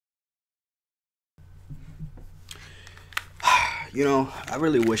You know, I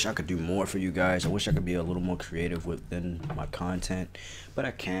really wish I could do more for you guys. I wish I could be a little more creative within my content, but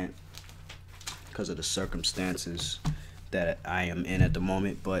I can't because of the circumstances that I am in at the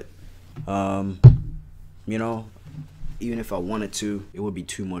moment. But you know, even if I wanted to, it would be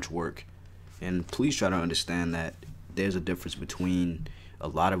too much work. And please try to understand that there's a difference between a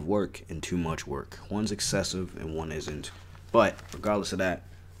lot of work and too much work. One's excessive and one isn't. But regardless of that,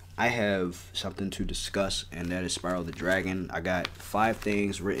 I have something to discuss, and that is Spyro the Dragon. I got 5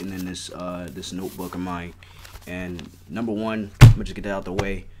 things written in this this notebook of mine. And number 1, I'm gonna just get that out the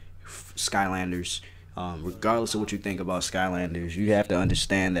way. Skylanders. Regardless of what you think about Skylanders, you have to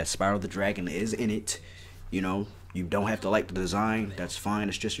understand that Spyro the Dragon is in it. You know, you don't have to like the design. That's fine.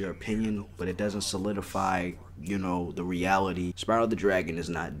 It's just your opinion, but it doesn't solidify, you know, the reality. Spyro the Dragon is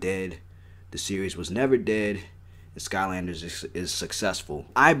not dead. The series was never dead. And Skylanders is successful.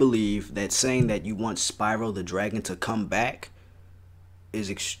 I believe that saying that you want Spyro the Dragon to come back is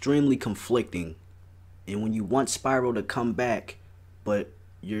extremely conflicting. And when you want Spyro to come back, but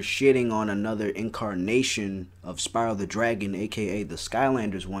you're shitting on another incarnation of Spyro the Dragon, aka the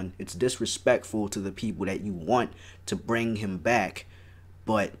Skylanders one, it's disrespectful to the people that you want to bring him back,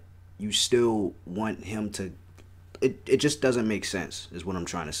 but you still want him to... It just doesn't make sense, is what I'm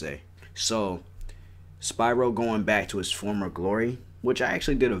trying to say. So, Spyro going back to his former glory, which I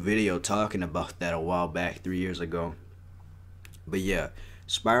actually did a video talking about that a while back, 3 years ago. But yeah,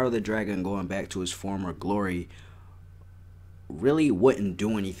 Spyro the Dragon going back to his former glory really wouldn't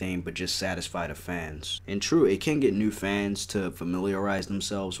do anything but just satisfy the fans. And true, it can get new fans to familiarize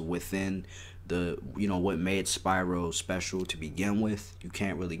themselves within the, you know, what made Spyro special to begin with. You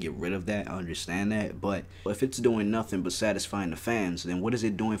can't really get rid of that, I understand that, but if it's doing nothing but satisfying the fans, then what is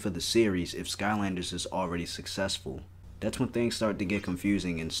it doing for the series if Skylanders is already successful? That's when things start to get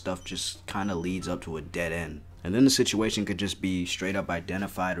confusing and stuff just kind of leads up to a dead end. And then the situation could just be straight up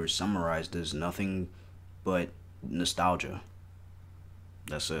identified or summarized as nothing but nostalgia.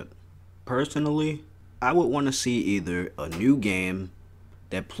 That's it. Personally, I would want to see either a new game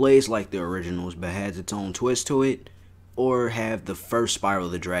that plays like the originals but has its own twist to it, or have the first Spyro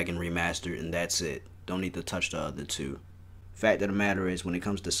the Dragon remastered and that's it. Don't need to touch the other two. Fact of the matter is, when it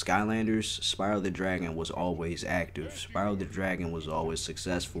comes to Skylanders, Spyro the Dragon was always active. Spyro the Dragon was always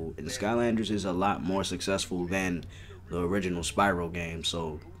successful, and Skylanders is a lot more successful than the original Spyro game.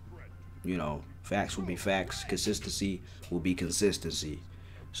 So, you know, facts will be facts, consistency will be consistency.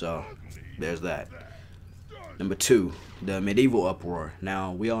 So, there's that. Number 2, the Medieval uproar.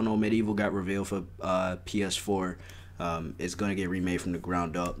 Now, we all know Medieval got revealed for PS4. It's going to get remade from the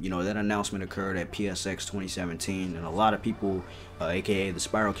ground up. You know, that announcement occurred at PSX 2017, and a lot of people, aka the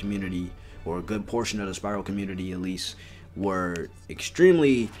Spyro community, or a good portion of the Spyro community at least, were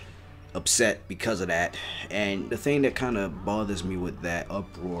extremely upset because of that. And the thing that kind of bothers me with that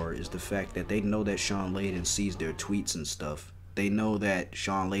uproar is the fact that they know that Sean Layden sees their tweets and stuff. They know that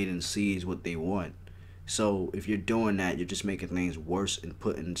Sean Layden sees what they want. So if you're doing that, you're just making things worse and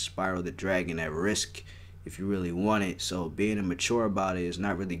putting Spyro the Dragon at risk if you really want it. So being immature about it is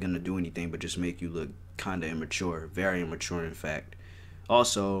not really going to do anything but just make you look kind of immature. Very immature, in fact.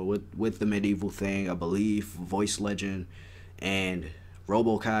 Also, with the Medieval thing, I believe Voice Legend and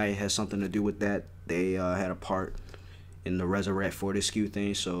Robokai has something to do with that. They had a part in the Resurrect Fortescue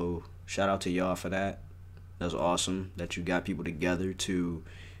thing, so shout out to y'all for that. That's awesome that you got people together to,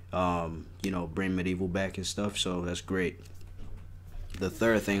 you know, bring Medieval back and stuff, so that's great. The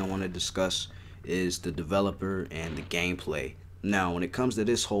third thing I want to discuss is the developer and the gameplay. Now, when it comes to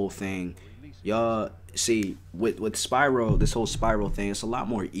this whole thing, y'all see with Spyro, this whole Spyro thing, it's a lot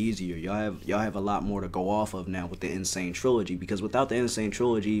more easier. Y'all have a lot more to go off of now with the Insane Trilogy, because without the Insane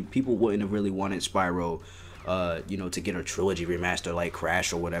Trilogy, people wouldn't have really wanted Spyro, you know, to get a trilogy remaster like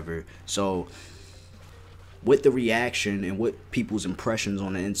Crash or whatever. So with the reaction and with people's impressions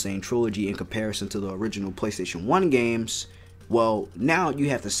on the Insane Trilogy in comparison to the original PlayStation 1 games, well, now you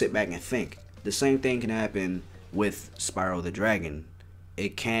have to sit back and think. The same thing can happen with Spyro the Dragon.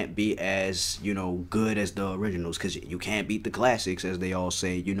 It can't be as, you know, good as the originals, because you can't beat the classics, as they all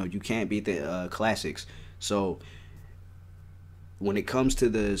say. You know, you can't beat the classics. So when it comes to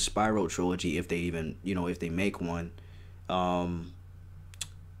the Spyro trilogy, if they even, you know, if they make one,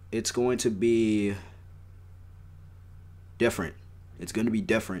 it's going to be different. It's going to be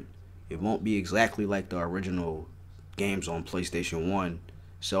different. It won't be exactly like the original games on PlayStation 1.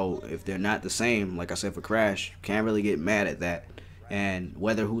 So if they're not the same, like I said for Crash, can't really get mad at that. And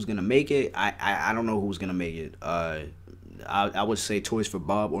whether who's gonna make it, I don't know who's gonna make it. I would say Toys for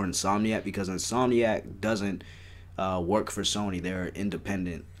Bob or Insomniac, because Insomniac doesn't work for Sony. They're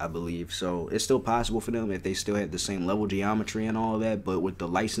independent, I believe. So it's still possible for them if they still have the same level geometry and all that. But with the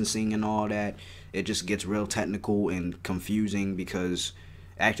licensing and all that, it just gets real technical and confusing because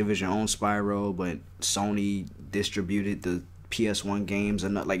Activision owns Spyro, but Sony distributed the PS1 games,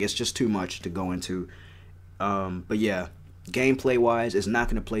 and like it's just too much to go into. But yeah, gameplay wise, it's not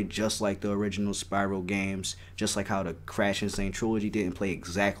going to play just like the original Spyro games, just like how the Crash Insane trilogy didn't play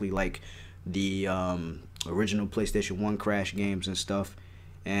exactly like the original PlayStation 1 Crash games and stuff.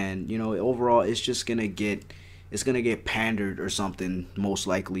 And you know, overall it's just gonna get pandered or something, most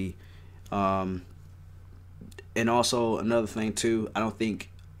likely. And also another thing too, I don't think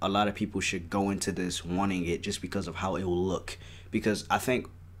a lot of people should go into this wanting it just because of how it will look, because I think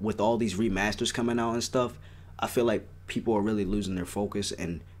with all these remasters coming out and stuff, I feel like people are really losing their focus,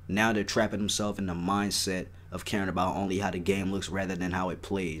 and now they're trapping themselves in the mindset of caring about only how the game looks rather than how it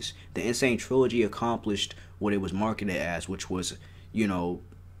plays. The Insane Trilogy accomplished what it was marketed as, which was, you know,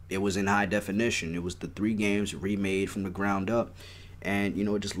 it was in high definition. It was the 3 games remade from the ground up, and you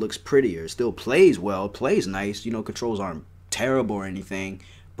know, it just looks prettier. It still plays well, it plays nice. You know, controls aren't terrible or anything,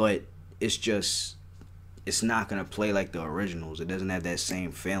 but it's just, it's not gonna play like the originals. It doesn't have that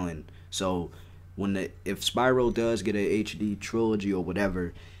same feeling. So if Spyro does get an HD trilogy or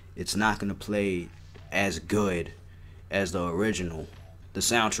whatever, it's not gonna play as good as the original. The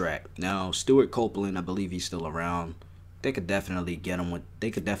soundtrack. Now, Stuart Copeland, I believe he's still around. They could definitely get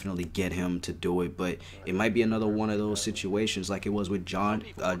him to do it, but it might be another one of those situations like it was with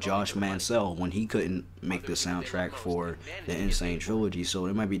Josh Mansell when he couldn't make the soundtrack for the Insane Trilogy. So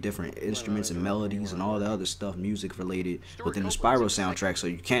there might be different instruments and melodies and all the other stuff, music related, within the Spyro soundtrack. So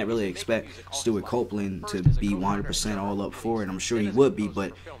you can't really expect Stuart Copeland to be 100% all up for it. I'm sure he would be,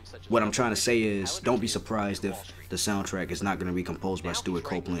 but what I'm trying to say is, don't be surprised if the soundtrack is not going to be composed by Stuart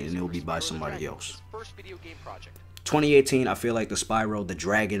Copeland and it will be by somebody else. 2018, I feel like the Spyro the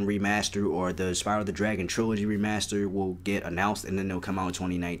Dragon remaster or the Spyro the Dragon trilogy remaster will get announced, and then they'll come out in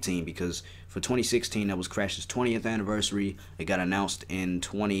 2019, because for 2016 that was Crash's 20th anniversary. It got announced in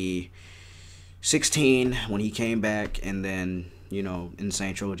 2016 when he came back, and then, you know,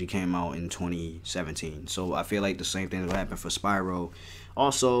 Insane Trilogy came out in 2017. So I feel like the same thing will happen for Spyro.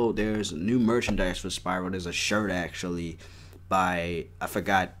 Also, there's new merchandise for Spyro. There's a shirt actually by, I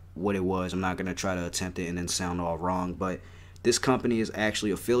forgot what it was. I'm not gonna try to attempt it and then sound all wrong, but this company is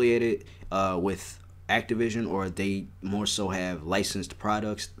actually affiliated with Activision, or they more so have licensed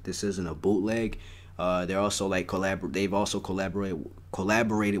products. This isn't a bootleg. They're also like they've also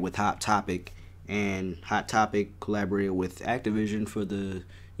collaborated with Hot Topic, and Hot Topic collaborated with Activision for the,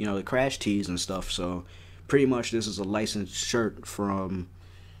 you know, the Crash tees and stuff. So pretty much this is a licensed shirt from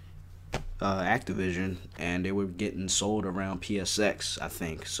Activision, and they were getting sold around PSX, I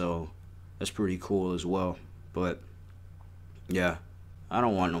think. So that's pretty cool as well. But yeah, I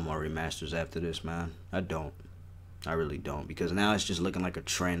don't want no more remasters after this, man. I really don't, because now it's just looking like a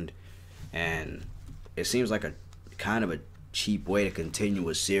trend, and it seems like a kind of a cheap way to continue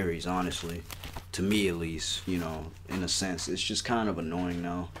a series, honestly, to me at least. You know, in a sense, it's just kind of annoying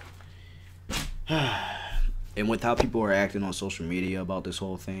now. And with how people are acting on social media about this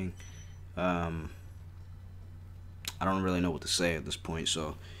whole thing, I don't really know what to say at this point.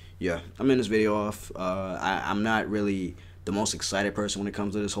 So yeah, I'm in this video off. I'm not really the most excited person when it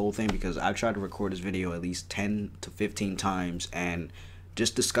comes to this whole thing, because I've tried to record this video at least 10 to 15 times, and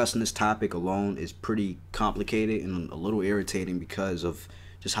just discussing this topic alone is pretty complicated and a little irritating because of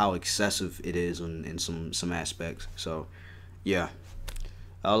just how excessive it is in some aspects. So yeah,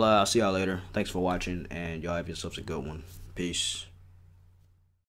 I'll see y'all later. Thanks for watching, and y'all have yourselves a good one. Peace.